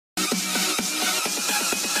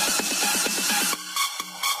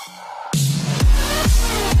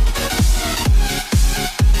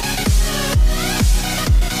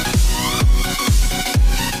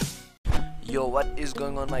is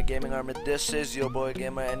going on, my gaming army? This is your boy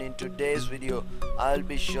Gamer, and in today's video I'll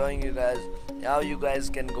be showing you guys how you guys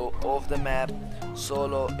can go off the map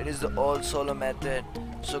solo. It is the old solo method.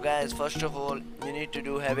 So guys, first of all you need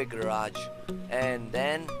to have a garage, and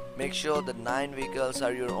then make sure the 9 vehicles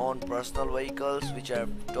are your own personal vehicles which are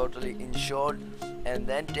totally insured, and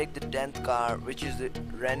then take the 10th car, which is the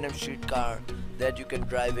random street car that you can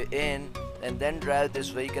drive it in, and then drive this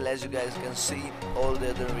vehicle. As you guys can see, all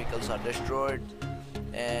the other vehicles are destroyed,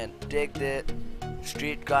 and take the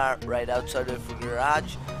street car right outside of your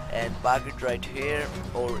garage and park it right here,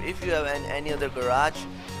 or if you have any other garage,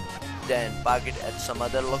 then park it at some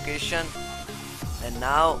other location. And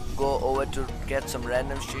now go over to get some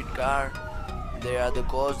random street car. They are the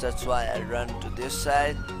codes, that's why I run to this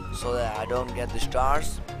side so that I don't get the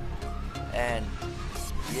stars. And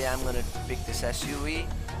yeah, I'm gonna pick this SUV.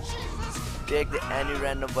 Take any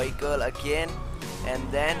random vehicle again,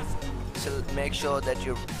 and then make sure that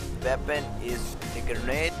your weapon is a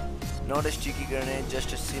grenade, not a sticky grenade,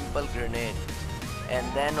 just a simple grenade. And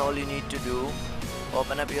then all you need to do,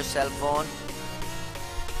 open up your cell phone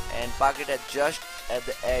and park it just at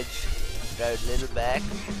the edge, drive a little back.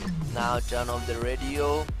 Now turn off the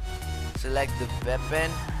radio, select the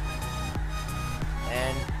weapon,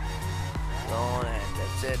 and on, and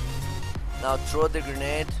that's it. Now throw the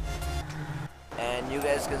grenade, and you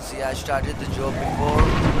guys can see I started the job before.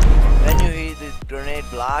 When you hear the grenade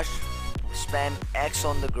blast, spam X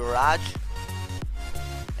on the garage,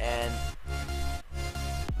 and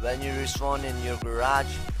when you respawn in your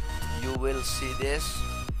garage, you will see this.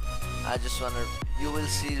 You will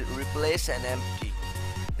see replace and empty.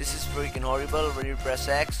 This is freaking horrible. When you press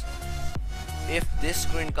X, if this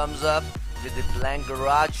screen comes up with the blank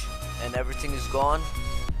garage and everything is gone,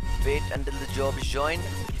 wait until the job is joined.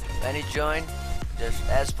 When it joined, just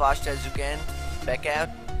as fast as you can back out,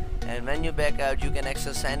 and when you back out, you can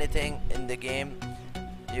access anything in the game.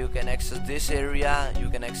 You can access this area, you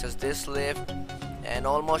can access this lift, and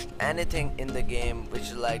almost anything in the game, which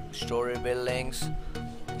is like story buildings,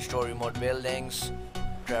 story mode buildings,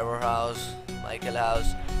 Trevor house, Michael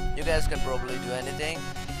house. You guys can probably do anything.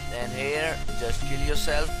 And here, just kill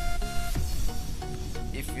yourself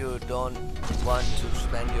if you don't want to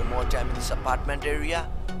spend your more time in this apartment area.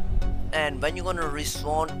 And when you're gonna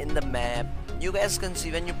respawn in the map, you guys can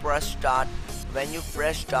see when you press start,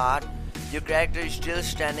 your character is still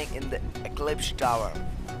standing in the Eclipse Tower,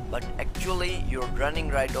 but actually you're running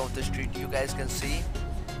right off the street. You guys can see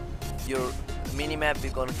your minimap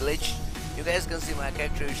is gonna glitch. You guys can see my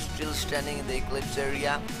character is still standing in the Eclipse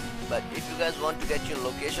area, but if you guys want to get your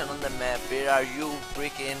location on the map, where are you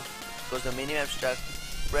freaking, because the minimap stuck,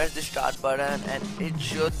 press the start button and it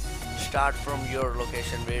should start from your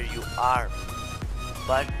location where you are,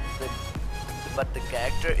 but the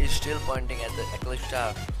character is still pointing at the Eclipse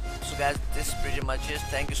Tower. So guys, this is pretty much it.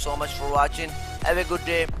 Thank you so much for watching. Have a good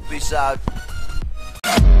day. Peace out.